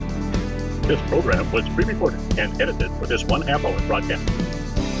This program was pre-recorded and edited for this 1/2 hour broadcast.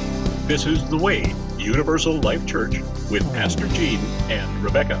 This is The Way Universal Life Church with Pastor Gene and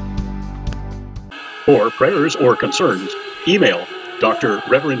Rebecca. For prayers or concerns, email Dr.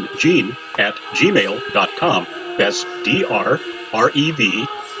 Reverend Gene at gmail.com. That's DRREVGENE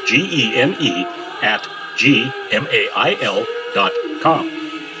at gmail.com.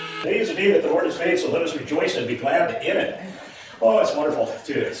 Today is a day that the Lord has made, so let us rejoice and be glad in it. Oh, it's wonderful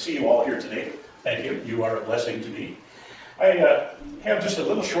to see you all here today. Thank you. You are a blessing to me. I have just a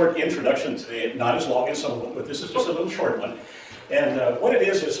little short introduction today, not as long as some of them, but this is just a little short one. And what it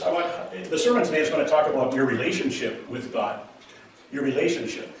is the sermon today is going to talk about your relationship with God. Your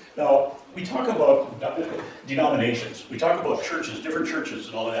relationship. Now, we talk about denominations. We talk about churches, different churches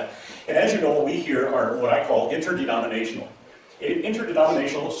and all of that. And as you know, we here are what I call interdenominational.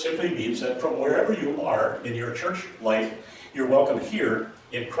 Interdenominational simply means that from wherever you are in your church life, you're welcome here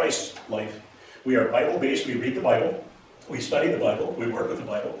in Christ's life. We are Bible-based. We read the Bible. We study the Bible. We work with the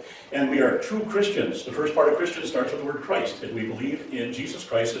Bible. And we are true Christians. The first part of Christian starts with the word Christ. And we believe in Jesus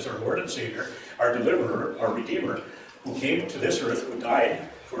Christ as our Lord and Savior, our deliverer, our Redeemer, who came to this earth, who died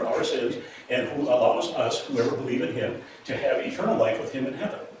for our sins, and who allows us, whoever believe in him, to have eternal life with him in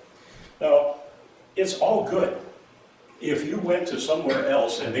heaven. Now, it's all good. If you went to somewhere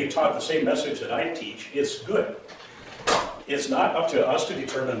else and they taught the same message that I teach, it's good. It's not up to us to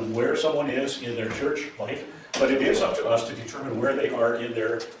determine where someone is in their church life, but it is up to us to determine where they are in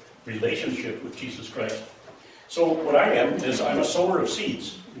their relationship with Jesus Christ. So what I am is I'm a sower of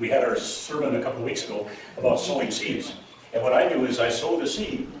seeds. We had our sermon a couple of weeks ago about sowing seeds. And what I do is I sow the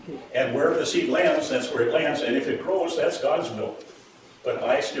seed, and wherever the seed lands, that's where it lands, and if it grows, that's God's will. But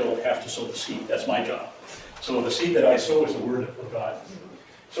I still have to sow the seed. That's my job. So the seed that I sow is the Word of God.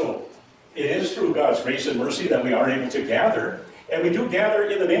 So it is through God's grace and mercy that we are able to gather, and we do gather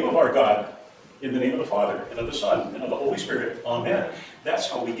in the name of our God, in the name of the Father, and of the Son, and of the Holy Spirit. Amen. That's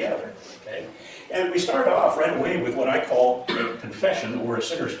how we gather. Okay? And we start off right away with what I call a confession or a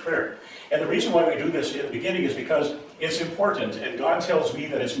sinner's prayer. And the reason why we do this in the beginning is because it's important, and God tells me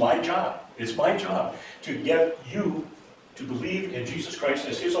that it's my job. It's my job to get you to believe in Jesus Christ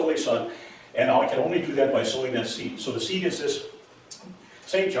as his only Son, and I can only do that by sowing that seed. So the seed is this.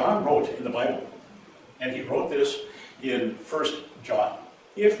 St. John wrote in the Bible, and he wrote this in 1 John.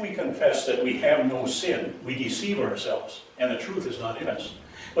 If we confess that we have no sin, we deceive ourselves, and the truth is not in us.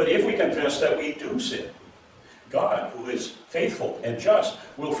 But if we confess that we do sin, God, who is faithful and just,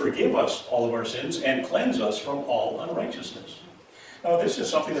 will forgive us all of our sins and cleanse us from all unrighteousness. Now, this is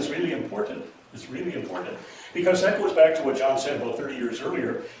something that's really important. It's really important. Because that goes back to what John said about 30 years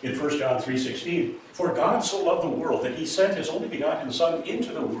earlier in 1 John 3:16. For God so loved the world that he sent his only begotten Son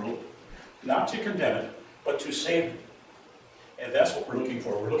into the world, not to condemn it, but to save it. And that's what we're looking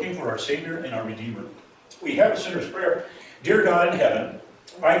for. We're looking for our Savior and our Redeemer. We have a sinner's prayer. Dear God in heaven,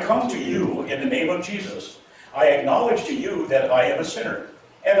 I come to you in the name of Jesus. I acknowledge to you that I am a sinner,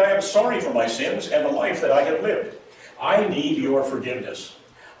 and I am sorry for my sins and the life that I have lived. I need your forgiveness.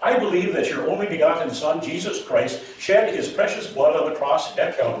 I believe that your only begotten Son, Jesus Christ, shed his precious blood on the cross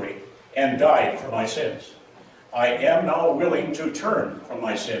at Calvary and died for my sins. I am now willing to turn from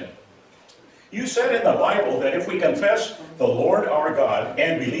my sin. You said in the Bible that if we confess the Lord our God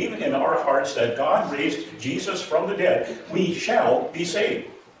and believe in our hearts that God raised Jesus from the dead, we shall be saved.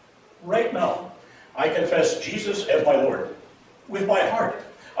 Right now, I confess Jesus as my Lord. With my heart,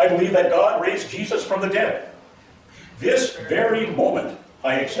 I believe that God raised Jesus from the dead. This very moment,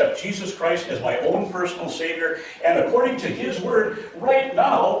 I accept Jesus Christ as my own personal Savior, and according to his word, right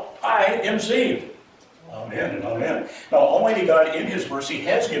now, I am saved. Amen and amen. Now, Almighty God, in his mercy,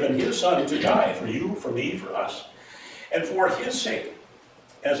 has given his Son to die for you, for me, for us. And for his sake,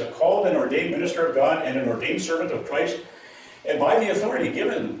 as a called and ordained minister of God and an ordained servant of Christ, and by the authority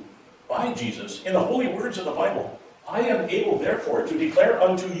given by Jesus in the holy words of the Bible, I am able, therefore, to declare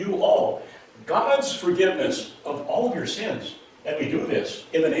unto you all God's forgiveness of all of your sins. And we do this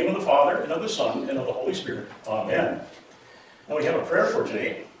in the name of the Father, and of the Son, and of the Holy Spirit. Amen. Now we have a prayer for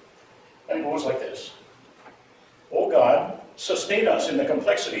today, and it goes like this. O God, sustain us in the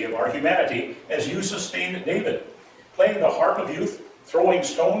complexity of our humanity as you sustained David, playing the harp of youth, throwing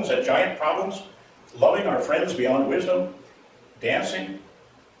stones at giant problems, loving our friends beyond wisdom, dancing,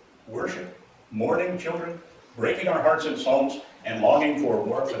 worship, mourning children, breaking our hearts in psalms, and longing for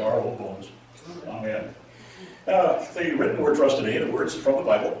warmth in our old bones. Amen. The written word for us today, the words from the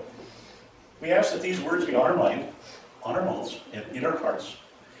Bible, we ask that these words be on our mind, on our mouths, and in our hearts.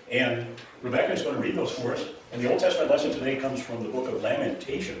 And Rebecca is going to read those for us. And the Old Testament lesson today comes from the book of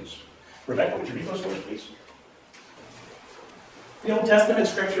Lamentations. Rebecca, would you read those for us, please? The Old Testament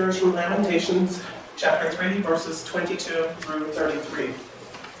scriptures from Lamentations, chapter 3, verses 22 through 33.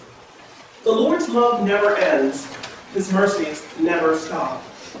 The Lord's love never ends. His mercies never stop.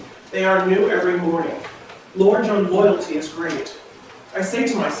 They are new every morning. Lord, your loyalty is great. I say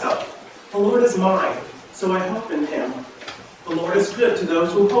to myself, the Lord is mine, so I hope in him. The Lord is good to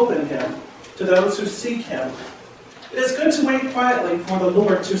those who hope in him, to those who seek him. It is good to wait quietly for the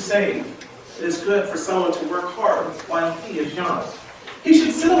Lord to save. It is good for someone to work hard while he is young. He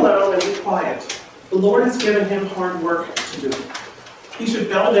should sit alone and be quiet. The Lord has given him hard work to do. He should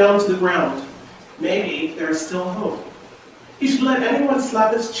bow down to the ground. Maybe there is still hope. He should let anyone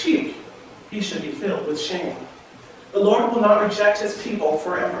slap his cheek. He should be filled with shame. The Lord will not reject his people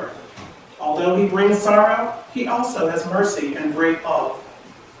forever. Although he brings sorrow, he also has mercy and great love.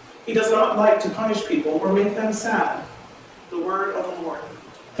 He does not like to punish people or make them sad. The word of the Lord.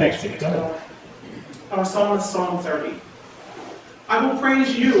 Thanks, Jake. Our song is Psalm 30. I will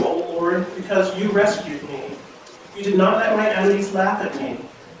praise you, O Lord, because you rescued me. You did not let my enemies laugh at me.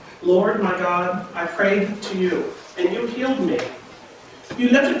 Lord, my God, I prayed to you, and you healed me. You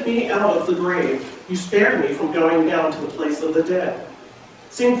lifted me out of the grave. You spared me from going down to the place of the dead.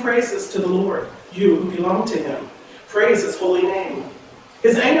 Sing praises to the Lord, you who belong to him. Praise his holy name.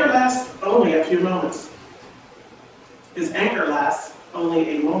 His anger lasts only a few moments. His anger lasts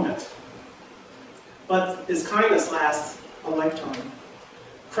only a moment. But his kindness lasts a lifetime.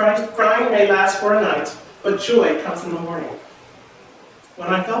 Crying may last for a night, but joy comes in the morning. When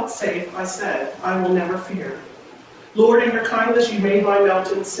I felt safe, I said, I will never fear. Lord, in your kindness you made my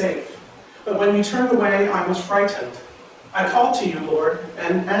mountains safe. But when you turned away, I was frightened. I called to you, Lord,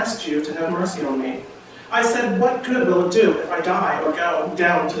 and asked you to have mercy on me. I said, what good will it do if I die or go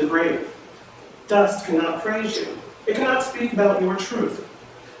down to the grave? Dust cannot praise you. It cannot speak about your truth.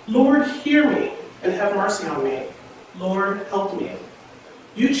 Lord, hear me and have mercy on me. Lord, help me.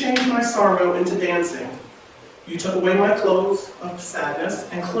 You changed my sorrow into dancing. You took away my clothes of sadness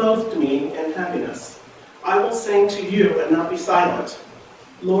and clothed me in happiness. I will sing to you and not be silent.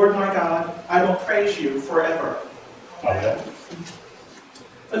 Lord, my God, I will praise you forever. Amen.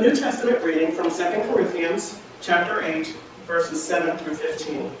 A New Testament reading from 2 Corinthians chapter 8, verses 7 through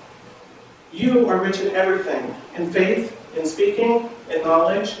 15. You are rich in everything, in faith, in speaking, in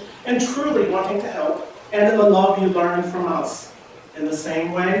knowledge, and truly wanting to help, and in the love you learned from us. In the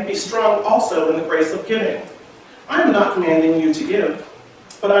same way, be strong also in the grace of giving. I am not commanding you to give,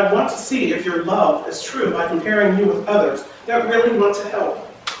 but I want to see if your love is true by comparing you with others that really want to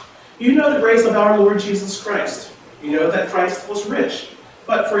help. You know the grace of our Lord Jesus Christ. You know that Christ was rich,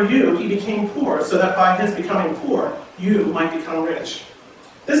 but for you he became poor, so that by his becoming poor, you might become rich.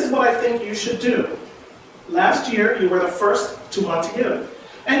 This is what I think you should do. Last year you were the first to want to give,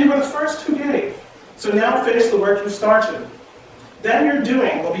 and you were the first who gave. So now finish the work you started. Then your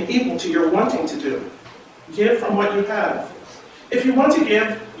doing will be equal to your wanting to do. Give from what you have. If you want to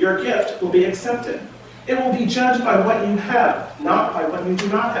give, your gift will be accepted. It will be judged by what you have, not by what you do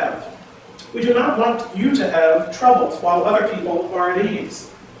not have. We do not want you to have troubles while other people are at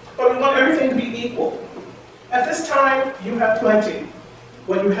ease, but we want everything to be equal. At this time, you have plenty.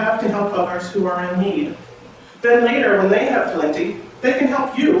 What you have can help others who are in need. Then later, when they have plenty, they can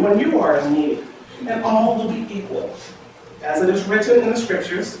help you when you are in need, and all will be equal. As it is written in the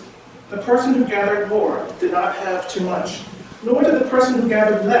scriptures, the person who gathered more did not have too much, nor did the person who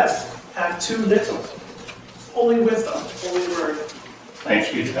gathered less have too little. Holy wisdom, holy word.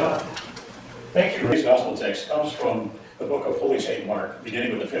 Thanks be to God. Thank you. Today's gospel text comes from the book of Holy St. Mark,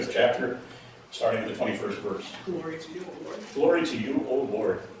 beginning with the 5th chapter, starting with the 21st verse. Glory to you, O Lord. Glory to you, O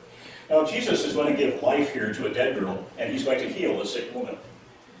Lord. Now Jesus is going to give life here to a dead girl, and he's going to heal a sick woman.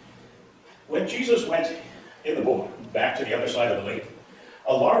 When Jesus went in the boat back to the other side of the lake,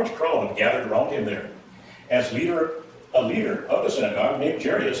 a large crowd gathered around him there. As a leader of the synagogue named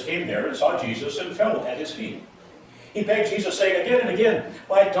Jairus came there and saw Jesus and fell at his feet. He begged Jesus, saying again and again,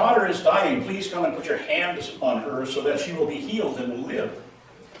 my daughter is dying. Please come and put your hands on her so that she will be healed and will live.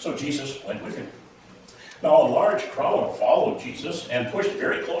 So Jesus went with him. Now a large crowd followed Jesus and pushed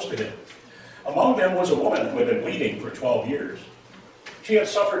very close to him. Among them was a woman who had been bleeding for 12 years. She had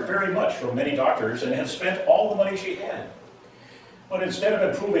suffered very much from many doctors and had spent all the money she had. But instead of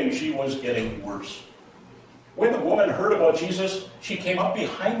improving, she was getting worse. When the woman heard about Jesus, she came up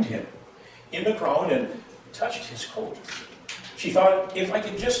behind him in the crowd and touched his coat. She thought, if I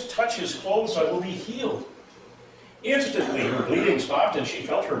can just touch his clothes, I will be healed. Instantly, her bleeding stopped, and she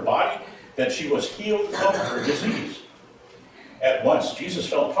felt her body that she was healed from her disease. At once, Jesus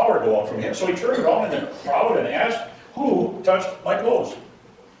felt power go out from him, so he turned around in the crowd and asked, who touched my clothes?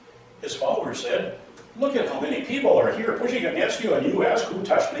 His followers said, Look at how many people are here pushing against you, and you ask, who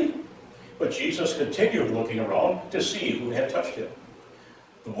touched me? But Jesus continued looking around to see who had touched him.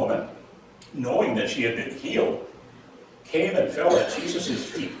 The woman, knowing that she had been healed, came and fell at Jesus'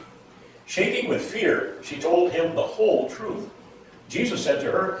 feet. Shaking with fear, she told him the whole truth. Jesus said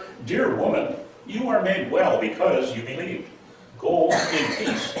to her, "Dear woman, you are made well because you believed. Go in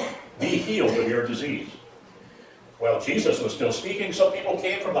peace. Be healed of your disease." While Jesus was still speaking, some people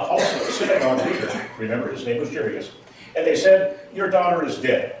came from the house of the synagogue leader. Remember, his name was Jairus. And they said, "Your daughter is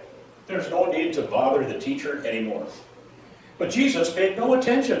dead. There's no need to bother the teacher anymore." But Jesus paid no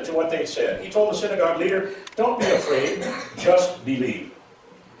attention to what they said. He told the synagogue leader, "Don't be afraid, just believe."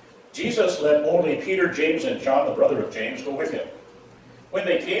 Jesus let only Peter, James, and John, the brother of James, go with him. When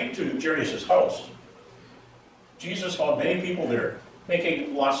they came to Jairus' house, Jesus found many people there,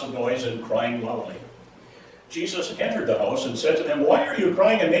 making lots of noise and crying loudly. Jesus entered the house and said to them, "Why are you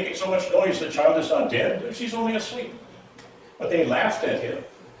crying and making so much noise? The child is not dead, she's only asleep." But they laughed at him.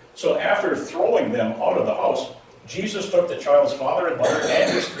 So after throwing them out of the house, Jesus took the child's father and mother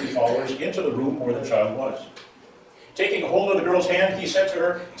and his 3 followers into the room where the child was. Taking hold of the girl's hand, he said to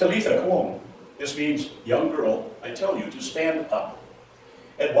her, "Talitha koum." This means, "Young girl, I tell you to stand up."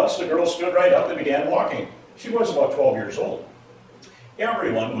 At once the girl stood right up and began walking. She was about 12 years old.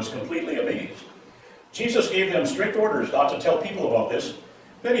 Everyone was completely amazed. Jesus gave them strict orders not to tell people about this.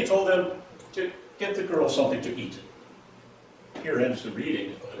 Then he told them to get the girl something to eat. Here ends the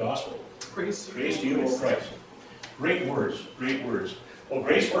reading of the gospel. Praise to you, O Christ. Great words, great words. Well,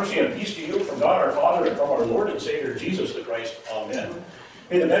 grace, mercy, and peace to you from God our Father and from our Lord and Savior Jesus the Christ. Amen.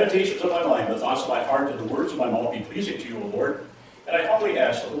 May the meditations of my mind, the thoughts of my heart, and the words of my mouth be pleasing to you, O Lord. And I humbly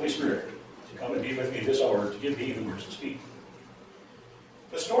ask the Holy Spirit to come and be with me this hour to give me the words to speak.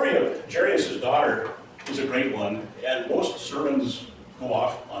 The story of Jairus' daughter is a great one, and most sermons go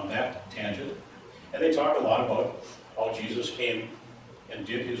off on that tangent. And they talk a lot about how Jesus came and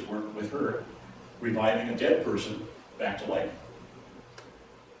did his work with her, reviving a dead person back to life.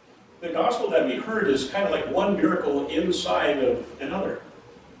 The gospel that we heard is kind of like one miracle inside of another.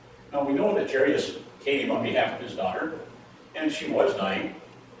 Now we know that Jairus came on behalf of his daughter, and she was dying.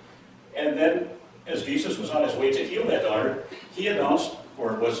 And then, as Jesus was on his way to heal that daughter, he announced,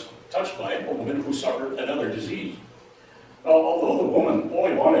 or was touched by, a woman who suffered another disease. Now, although the woman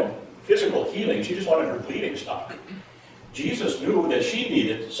only wanted physical healing, she just wanted her bleeding stopped. Jesus knew that she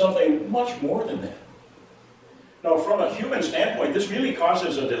needed something much more than that. Now, from a human standpoint, this really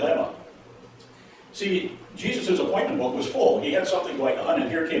causes a dilemma. See, Jesus' appointment book was full. He had something going on, and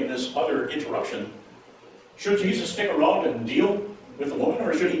here came this other interruption. Should Jesus stick around and deal with the woman,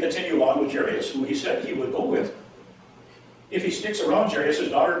 or should he continue on with Jairus, who he said he would go with? If he sticks around, Jairus'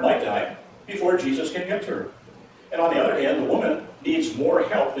 daughter might die before Jesus can get to her. And on the other hand, the woman needs more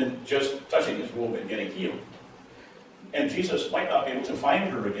help than just touching his robe and getting healed. And Jesus might not be able to find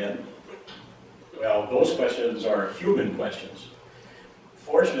her again. Well, those questions are human questions.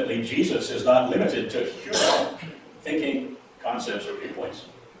 Fortunately, Jesus is not limited to human thinking, concepts, or viewpoints.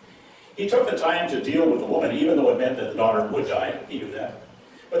 He took the time to deal with the woman, even though it meant that the daughter would die. He knew that.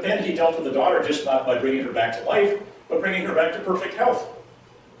 But then he dealt with the daughter just not by bringing her back to life, but bringing her back to perfect health.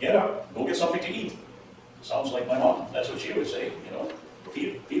 Get up, go get something to eat. Sounds like my mom. That's what she would say,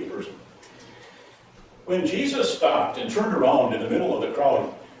 feed the person. When Jesus stopped and turned around in the middle of the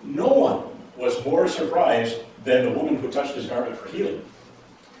crowd, no one was more surprised than the woman who touched his garment for healing.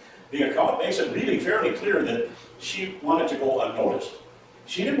 The account makes it really fairly clear that she wanted to go unnoticed.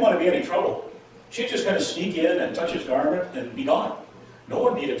 She didn't want to be any trouble. She'd just kind of sneak in and touch his garment and be gone. No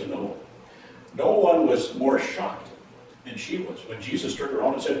one needed to know. No one was more shocked than she was when Jesus turned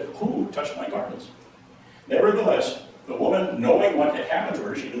around and said, "Who touched my garments?" Nevertheless, the woman, knowing what had happened to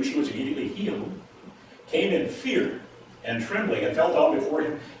her, she knew she was immediately healed, came in fear and trembling and fell down before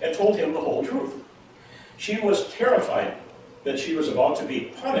him and told him the whole truth. She was terrified that she was about to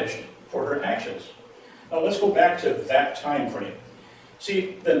be punished for her actions. Now let's go back to that time frame.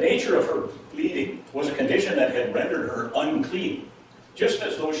 See, the nature of her bleeding was a condition that had rendered her unclean, just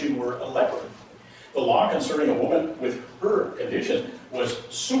as though she were a leper. The law concerning a woman with her condition was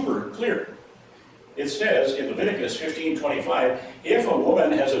super clear. It says in Leviticus 15:25, if a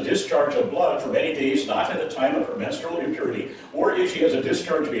woman has a discharge of blood for many days, not at the time of her menstrual impurity, or if she has a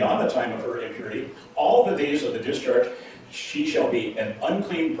discharge beyond the time of her impurity, all the days of the discharge, she shall be an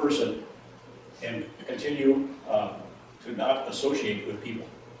unclean person and continue to not associate with people.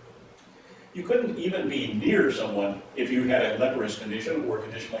 You couldn't even be near someone if you had a leprous condition or a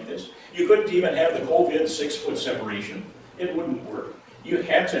condition like this. You couldn't even have the COVID 6-foot separation. It wouldn't work. You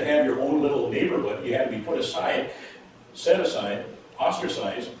had to have your own little neighborhood. You had to be put aside, set aside,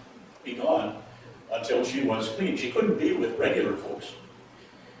 ostracized, be gone, until she was clean. She couldn't be with regular folks.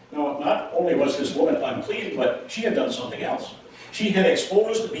 Now, not only was this woman unclean, but she had done something else. She had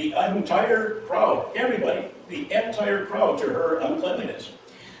exposed the entire crowd, everybody, the entire crowd to her uncleanliness.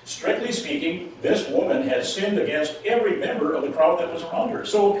 Strictly speaking, this woman had sinned against every member of the crowd that was around her.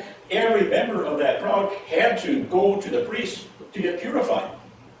 So every member of that crowd had to go to the priest to get purified.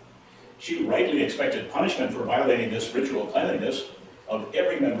 She rightly expected punishment for violating this ritual cleanliness of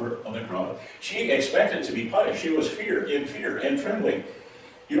every member of the crowd. She expected to be punished. She was in fear and trembling.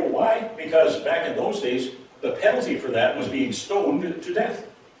 You know why? Because back in those days, the penalty for that was being stoned to death.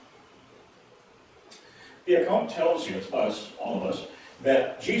 The account tells you, us, all of us,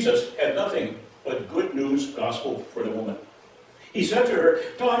 that Jesus had nothing but good news gospel for the woman. He said to her,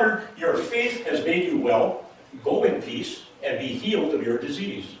 "Daughter, your faith has made you well. Go in peace and be healed of your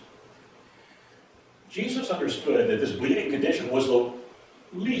disease." Jesus understood that this bleeding condition was the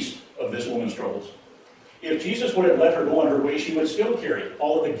least of this woman's troubles. If Jesus would have let her go on her way, she would still carry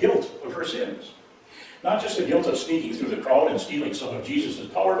all of the guilt of her sins. Not just the guilt of sneaking through the crowd and stealing some of Jesus'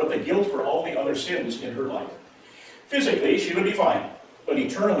 power, but the guilt for all the other sins in her life. Physically, she would be fine, but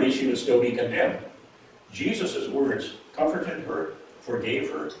eternally she would still be condemned. Jesus' words comforted her, forgave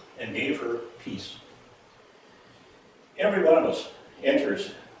her, and gave her peace. Every one of us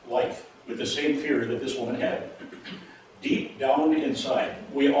enters life with the same fear that this woman had. Deep down inside,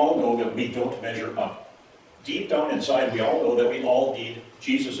 we all know that we don't measure up. Deep down inside, we all know that we all need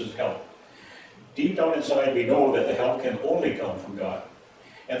Jesus' help. Deep down inside, we know that the help can only come from God.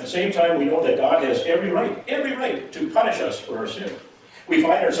 At the same time, we know that God has every right to punish us for our sin. We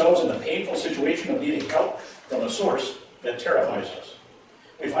find ourselves in the painful situation of needing help from a source that terrifies us.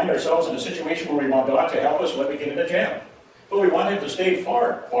 We find ourselves in a situation where we want God to help us when we get in a jam, but we want Him to stay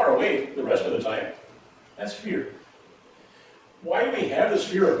far, far away the rest of the time. That's fear. Why do we have this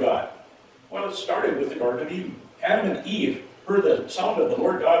fear of God? Well, it started with the Garden of Eden. Adam and Eve heard the sound of the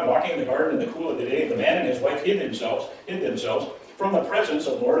Lord God walking in the garden in the cool of the day. The man and his wife hid themselves from the presence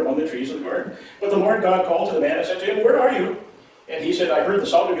of the Lord among the trees of the garden. But the Lord God called to the man and said to him, "Where are you?" And he said, "I heard the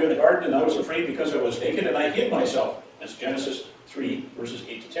sound of you in the garden, and I was afraid because I was naked, and I hid myself." That's Genesis 3, verses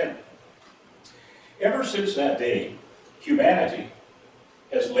 8 to 10. Ever since that day, humanity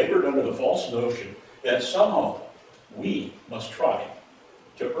has labored under the false notion that somehow we must try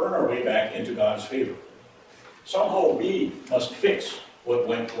to earn our way back into God's favor. Somehow we must fix what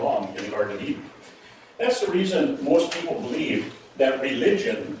went wrong in the Garden of Eden. That's the reason most people believe that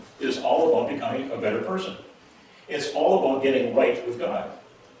religion is all about becoming a better person. It's all about getting right with God.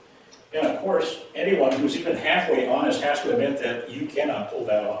 And of course, anyone who's even halfway honest has to admit that you cannot pull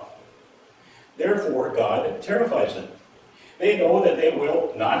that off. Therefore, God terrifies them. They know that they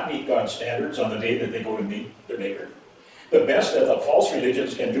will not meet God's standards on the day that they go to meet their Maker. The best that the false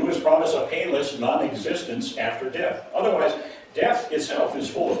religions can do is promise a painless non-existence after death. Otherwise, death itself is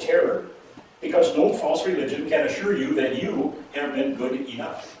full of terror, because no false religion can assure you that you have been good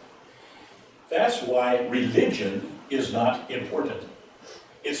enough. That's why religion is not important.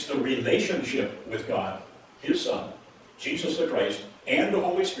 It's the relationship with God, His Son, Jesus the Christ, and the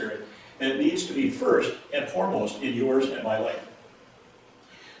Holy Spirit that needs to be first and foremost in yours and my life.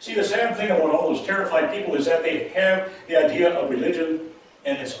 See, the sad thing about all those terrified people is that they have the idea of religion,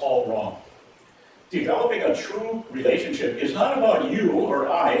 and it's all wrong. Developing a true relationship is not about you or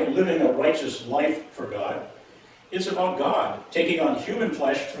I living a righteous life for God. It's about God taking on human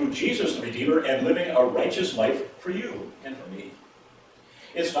flesh through Jesus the Redeemer and living a righteous life for you and for me.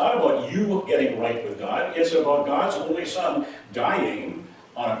 It's not about you getting right with God. It's about God's only Son dying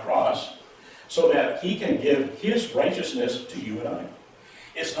on a cross so that He can give His righteousness to you and I.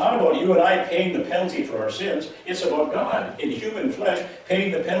 It's not about you and I paying the penalty for our sins. It's about God in human flesh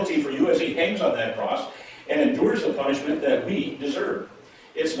paying the penalty for you as He hangs on that cross and endures the punishment that we deserve.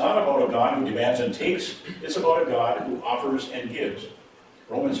 It's not about a God who demands and takes. It's about a God who offers and gives.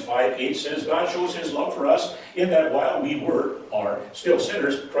 Romans 5:8 says, God shows His love for us in that while we are still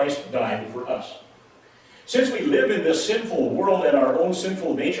sinners, Christ died for us. Since we live in this sinful world and our own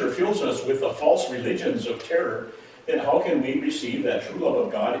sinful nature fills us with the false religions of terror, then how can we receive that true love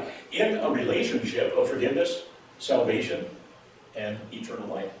of God in a relationship of forgiveness, salvation, and eternal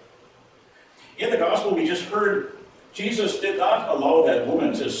life? In the gospel we just heard, Jesus did not allow that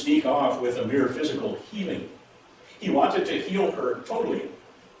woman to sneak off with a mere physical healing. He wanted to heal her totally,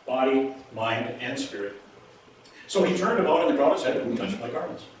 body, mind, and spirit. So He turned about in the crowd and said, "Who touched my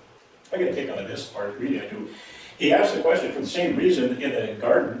garments?" I get a kick out of this part, really I do. He asked the question for the same reason in the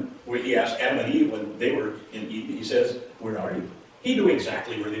garden where He asked Adam and Eve when they were in Eden. He says, "Where are you?" He knew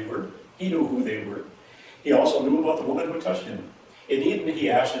exactly where they were. He knew who they were. He also knew about the woman who touched Him. In Eden, he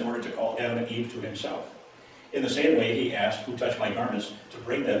asked in order to call Adam and Eve to himself. In the same way, he asked, "Who touched my garments?" to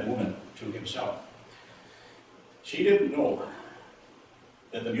bring that woman to himself. She didn't know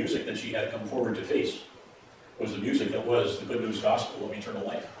that the music that she had come forward to face was the music that was the good news gospel of eternal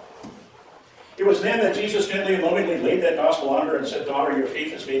life. It was then that Jesus gently and lovingly laid that gospel on her and said, "Daughter, your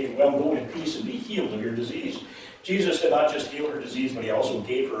faith has made you well. Go in peace and be healed of your disease." Jesus did not just heal her disease, but he also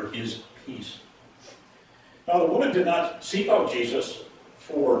gave her his peace. Now, the woman did not seek out Jesus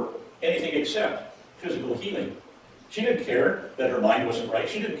for anything except physical healing. She didn't care that her mind wasn't right.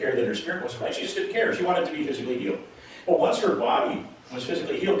 She didn't care that her spirit wasn't right. She just didn't care. She wanted to be physically healed. But once her body was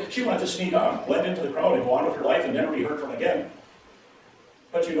physically healed, she wanted to sneak off, blend into the crowd, and go on with her life and never be heard from again.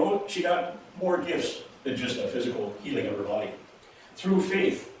 But you know, she got more gifts than just a physical healing of her body. Through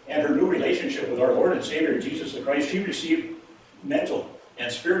faith and her new relationship with our Lord and Savior Jesus the Christ, she received mental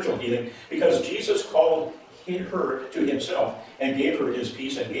and spiritual healing because Jesus called her to himself and gave her his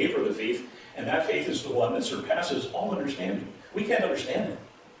peace and gave her the faith, and that faith is the one that surpasses all understanding. We can't understand it.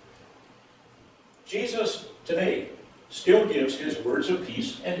 Jesus today still gives his words of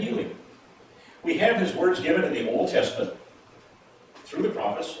peace and healing. We have his words given in the Old Testament through the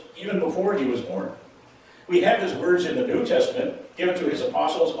prophets, even before he was born. We have his words in the New Testament given to his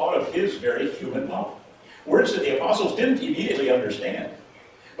apostles out of his very human mouth. Words that the apostles didn't immediately understand,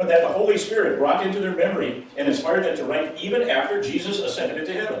 but that the Holy Spirit brought into their memory and inspired them to write even after Jesus ascended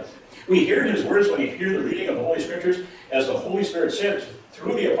into heaven. We hear his words when we hear the reading of the Holy Scriptures, as the Holy Spirit said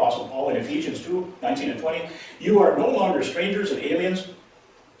through the Apostle Paul in Ephesians 2:19 and 20, "You are no longer strangers and aliens,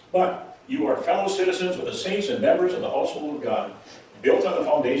 but you are fellow citizens with the saints and members of the household of God, built on the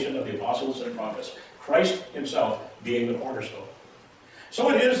foundation of the apostles and prophets, Christ himself being the cornerstone." So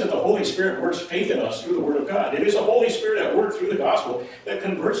it is that the Holy Spirit works faith in us through the Word of God. It is the Holy Spirit at work through the gospel that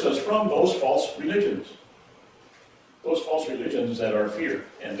converts us from those false religions. Those false religions that are fear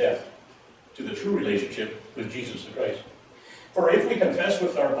and death, to the true relationship with Jesus the Christ. For if we confess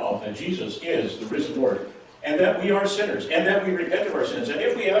with our mouth that Jesus is the risen Lord, and that we are sinners, and that we repent of our sins, and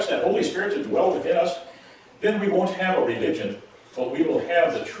if we ask that Holy Spirit to dwell within us, then we won't have a religion, but we will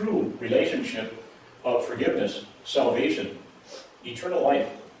have the true relationship of forgiveness, salvation, eternal life,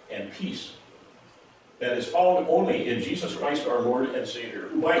 and peace that is found only in Jesus Christ our Lord and Savior,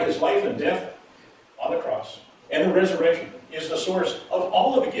 who by his life and death on the cross and the resurrection is the source of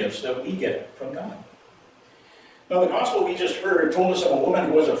all of the gifts that we get from God. Now, the gospel we just heard told us of a woman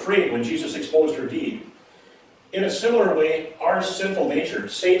who was afraid when Jesus exposed her deed. In a similar way, our sinful nature,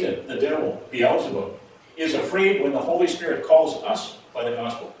 Satan, the devil, Beelzebub, is afraid when the Holy Spirit calls us by the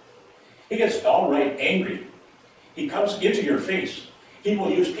gospel. He gets downright angry. He comes into your face. He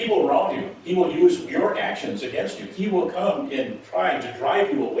will use people around you. He will use your actions against you. He will come and try to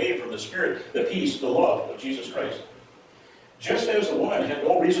drive you away from the Spirit, the peace, the love of Jesus Christ. Just as the woman had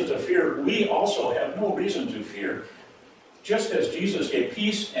no reason to fear, we also have no reason to fear. Just as Jesus gave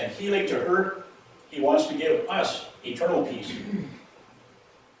peace and healing to her, he wants to give us eternal peace.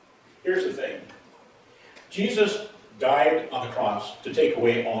 Here's the thing. Jesus died on the cross to take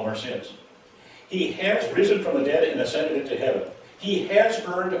away all of our sins. He has risen from the dead and ascended into heaven. He has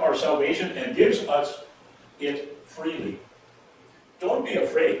earned our salvation and gives us it freely. Don't be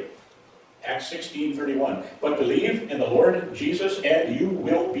afraid. Acts 16:31. But believe in the Lord Jesus and you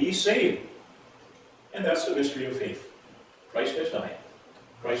will be saved. And that's the mystery of faith. Christ has died.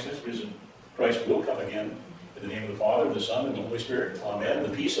 Christ has risen. Christ will come again. In the name of the Father, the Son, and the Holy Spirit. Amen. The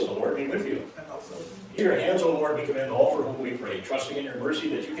peace of the Lord be with you. In your hands, O Lord, we commend all for whom we pray, trusting in your mercy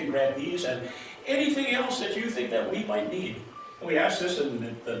that you can grant these and anything else that you think that we might need. And we ask this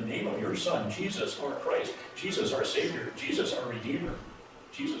in the name of your Son, Jesus our Christ, Jesus our Savior, Jesus our Redeemer,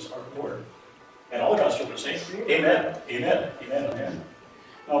 Jesus our Lord. And all God's children say, Amen, Amen, Amen, Amen.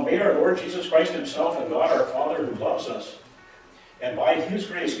 Now may our Lord Jesus Christ himself and God our Father who loves us, and by his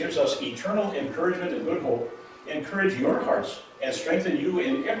grace gives us eternal encouragement and good hope, encourage your hearts and strengthen you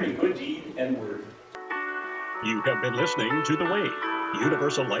in every good deed and word. You have been listening to The Way,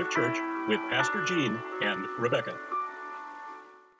 Universal Life Church with Pastor Gene and Rebecca.